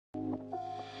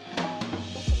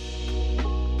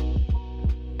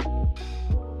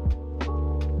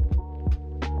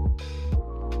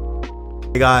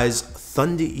Hey guys,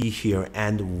 Thunder E here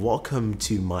and welcome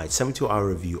to my 72-hour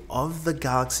review of the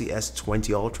Galaxy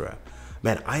S20 Ultra.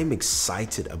 Man, I'm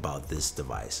excited about this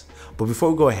device. But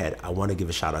before we go ahead, I want to give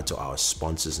a shout out to our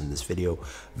sponsors in this video,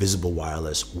 Visible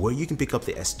Wireless, where you can pick up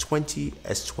the S20,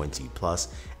 S20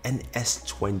 Plus, and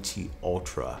S20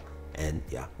 Ultra. And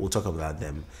yeah, we'll talk about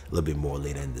them a little bit more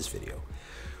later in this video.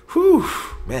 Whew,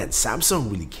 man, Samsung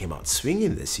really came out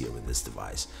swinging this year with this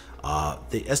device.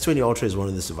 The S20 Ultra is one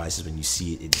of those devices when you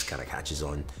see it, it just kind of catches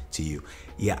on to you.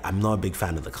 Yeah, I'm not a big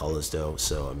fan of the colors though,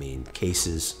 so I mean,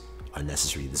 cases are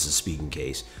necessary. This is a speaking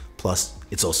case. Plus,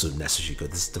 it's also necessary because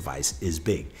this device is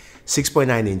big.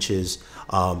 6.9 inches,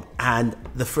 and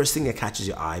the first thing that catches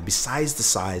your eye, besides the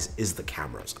size, is the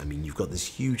cameras. I mean, you've got this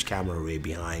huge camera array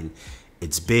behind.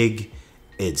 It's big.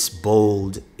 It's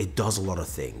bold, it does a lot of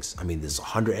things. I mean, there's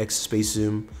 100x space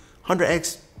zoom.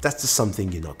 100x, that's just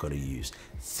something you're not gonna use.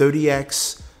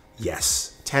 30x,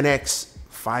 yes. 10x,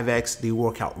 5x, they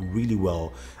work out really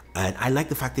well. And I like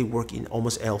the fact they work in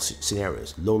almost all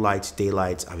scenarios. Low lights,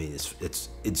 daylights, I mean,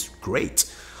 it's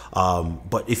great.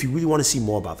 But if you really wanna see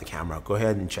more about the camera, go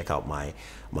ahead and check out my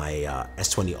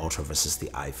S20 Ultra versus the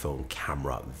iPhone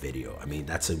camera video. I mean,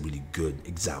 that's a really good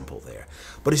example there.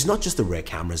 But it's not just the rear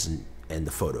cameras and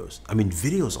the photos. I mean,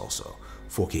 videos also.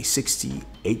 4K 60,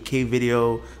 8K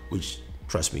video, which,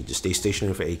 trust me, just stay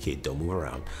stationary for 8K, don't move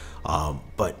around.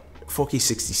 But 4K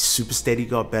 60 super steady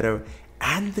got better,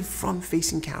 and the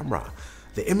front-facing camera.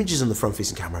 The images on the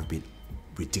front-facing camera have been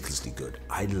ridiculously good.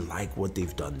 I like what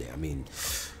they've done there. I mean,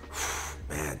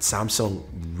 man, Samsung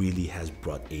really has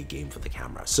brought a game for the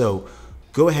camera. So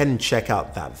go ahead and check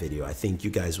out that video. I think you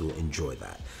guys will enjoy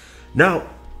that. Now,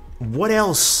 what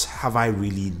else have I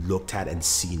really looked at and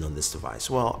seen on this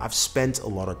device? Well, I've spent a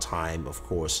lot of time, of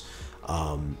course,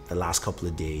 the last couple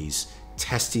of days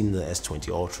testing the S20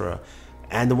 Ultra.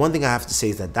 And the one thing I have to say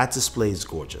is that that display is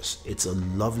gorgeous. It's a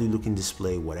lovely looking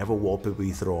display, whatever wallpaper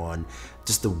you throw on,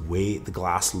 just the way the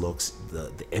glass looks,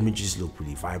 the images look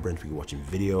really vibrant when you're watching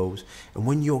videos and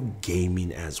when you're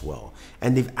gaming as well.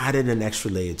 And they've added an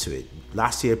extra layer to it.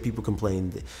 Last year, people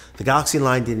complained the Galaxy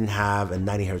line didn't have a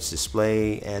 90 Hz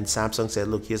display, and Samsung said,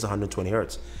 look, here's 120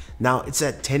 Hz. Now it's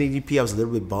at 1080p. I was a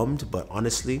little bit bummed, but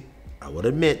honestly, I would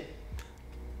admit,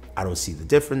 I don't see the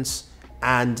difference.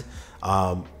 And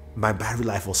my battery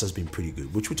life also has been pretty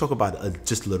good, which we'll talk about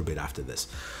just a little bit after this.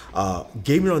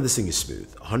 Gaming on this thing is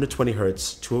smooth. 120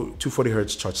 Hz, 240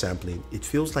 Hz touch sampling. It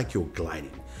feels like you're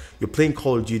gliding. You're playing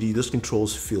Call of Duty, those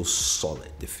controls feel solid.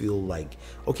 They feel like,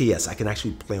 okay, yes, I can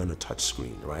actually play on a touch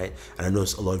screen, right? And I know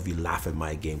a lot of you laugh at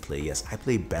my gameplay. Yes, I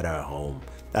play better at home.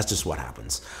 That's just what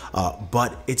happens.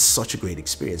 But it's such a great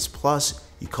experience. Plus,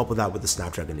 you couple that with the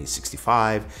Snapdragon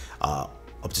 865,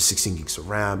 up to 16 gigs of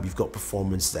RAM, you've got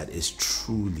performance that is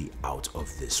truly out of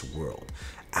this world.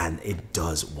 And it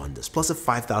does wonders. Plus a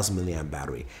 5,000 milliamp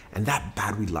battery. And that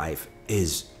battery life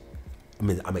is, I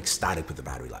mean, I'm ecstatic with the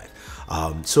battery life.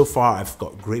 So far, I've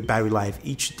got great battery life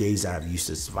each day that I've used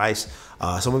this device.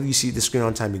 Some of you see the screen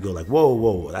on time, you go like, whoa,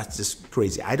 whoa, that's just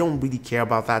crazy. I don't really care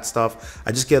about that stuff.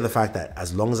 I just care the fact that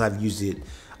as long as I've used it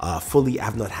fully,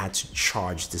 I've not had to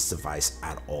charge this device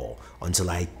at all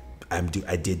until I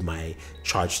did my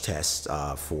charge test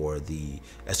for the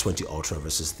S20 Ultra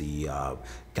versus the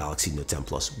Galaxy Note 10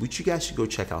 Plus, which you guys should go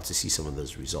check out to see some of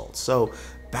those results. So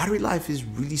battery life is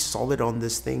really solid on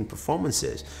this thing,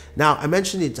 performances. Now, I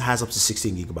mentioned it has up to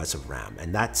 16 gigabytes of RAM,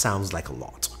 and that sounds like a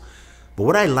lot. But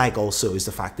what I like also is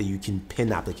the fact that you can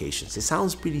pin applications. It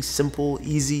sounds pretty simple,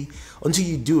 easy, until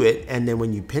you do it, and then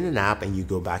when you pin an app and you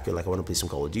go back, you're like, I want to play some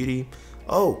Call of Duty.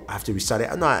 Oh, I have to restart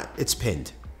it. No, it's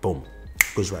pinned. Boom.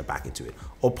 Goes right back into it.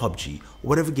 Or PUBG, or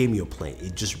whatever game you're playing,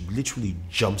 it just literally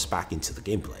jumps back into the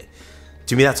gameplay.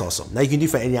 To me, that's awesome. Now you can do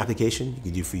for any application. You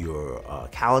can do for your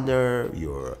calendar,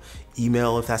 your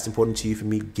email, if that's important to you. For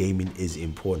me, gaming is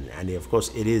important. And of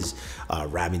course, it is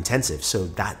RAM intensive, so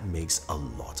that makes a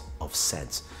lot of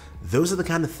sense. Those are the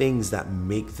kind of things that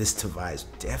make this device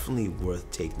definitely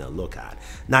worth taking a look at.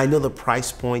 Now, I know the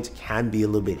price point can be a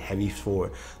little bit heavy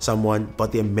for someone,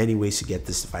 but there are many ways to get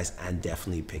this device and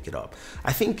definitely pick it up.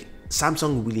 I think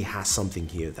Samsung really has something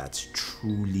here that's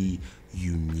truly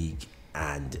unique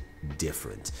and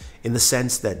different in the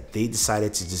sense that they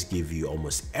decided to just give you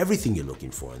almost everything you're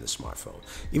looking for in the smartphone.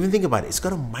 Even think about it, it's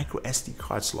got a micro SD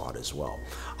card slot as well.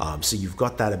 So you've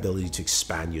got that ability to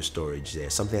expand your storage there,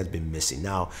 something that's been missing.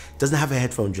 Now, it doesn't have a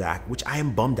headphone jack, which I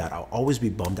am bummed out. I'll always be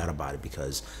bummed out about it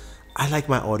because I like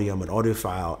my audio, I'm an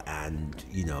audiophile, and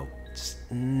you know,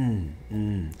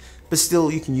 But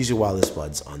still, you can use your wireless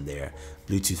buds on there.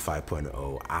 Bluetooth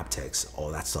 5.0, aptX,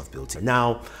 all that stuff built in.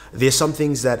 Now, there's some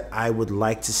things that I would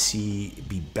like to see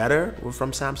be better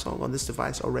from Samsung on this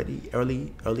device already,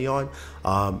 early on.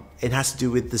 It has to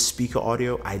do with the speaker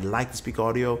audio. I like the speaker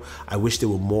audio. I wish there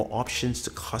were more options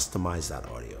to customize that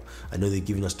audio. I know they're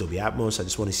giving us Dolby Atmos. I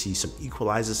just want to see some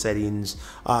equalizer settings,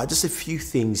 just a few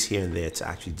things here and there to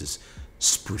actually just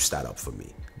spruce that up for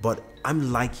me. But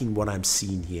I'm liking what I'm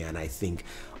seeing here, and I think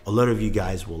a lot of you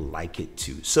guys will like it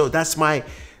too. So these are my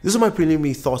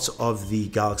preliminary thoughts of the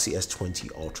Galaxy S20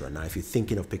 Ultra. Now, if you're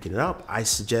thinking of picking it up, I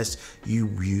suggest you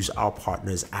use our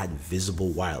partners at Visible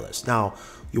Wireless. Now,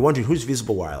 you're wondering who's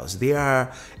Visible Wireless? They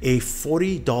are a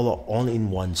 $40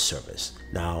 all-in-one service.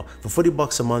 Now, for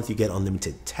 $40 a month, you get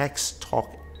unlimited text, talk,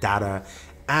 data,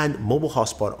 and mobile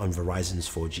hotspot on Verizon's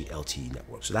 4G LTE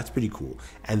network. So that's pretty cool.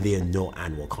 And there are no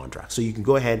annual contracts. So you can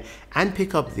go ahead and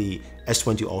pick up the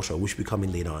S20 Ultra, which will be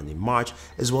coming later on in March,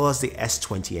 as well as the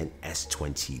S20 and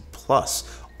S20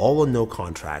 Plus, all on no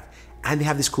contract. And they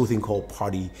have this cool thing called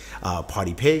Party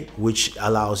Pay, which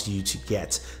allows you to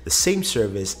get the same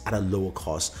service at a lower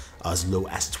cost, as low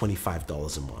as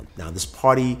 $25 a month. Now, this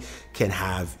party can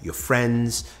have your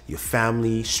friends, your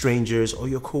family, strangers, or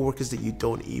your coworkers that you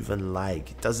don't even like.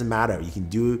 It doesn't matter. You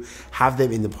can have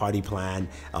them in the party plan,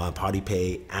 Party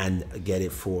Pay, and get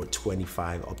it for up to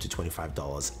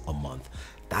 $25 a month.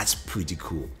 That's pretty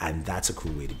cool, and that's a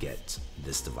cool way to get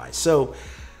this device. So,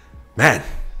 man,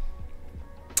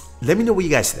 let me know what you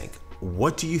guys think.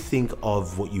 What do you think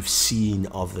of what you've seen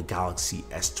of the Galaxy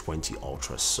S20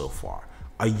 Ultra so far?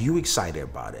 Are you excited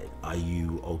about it? Are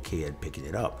you okay at picking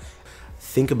it up?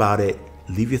 Think about it,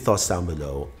 leave your thoughts down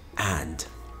below, and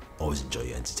always enjoy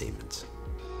your entertainment.